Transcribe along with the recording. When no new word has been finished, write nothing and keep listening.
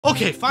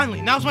Okay,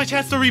 finally, now's my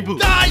chance to reboot.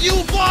 Ah, you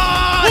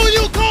bot! Who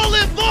you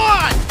calling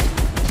bot?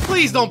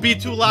 Please don't be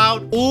too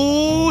loud.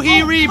 Ooh,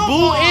 he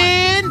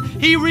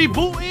rebooting. He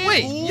rebooting.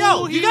 Wait, Ooh,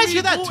 yo, you guys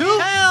hear that too?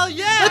 Hell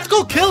yeah. Let's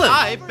go kill him.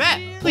 I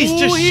bet. Please Ooh,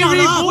 just he shut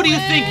up. rebooting. What do you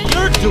think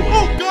you're doing?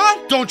 Oh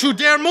God! Don't you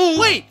dare move!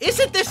 Wait,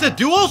 isn't this a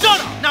duel?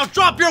 Shut up! Now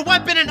drop your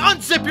weapon and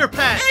unzip your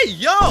pants! Hey,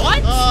 yo!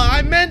 What?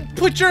 I meant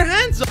put your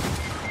hands up.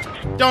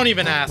 Don't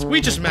even ask.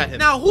 We just met him.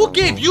 Now, who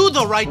gave you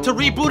the right to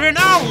reboot in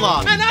our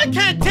love? Man, I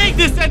can't take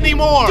this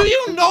anymore! Do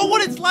you know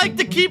what it's like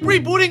to keep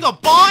rebooting a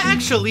bot?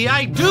 Actually,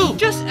 I do.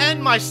 Just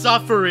end my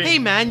suffering. Hey,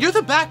 man, you're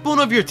the backbone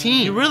of your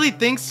team. You really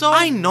think so?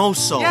 I know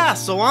so. Yeah,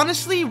 so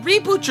honestly,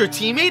 reboot your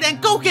teammate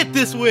and go get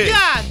this win.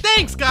 Yeah,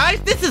 thanks,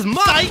 guys. This is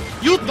my...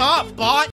 You thought, bot?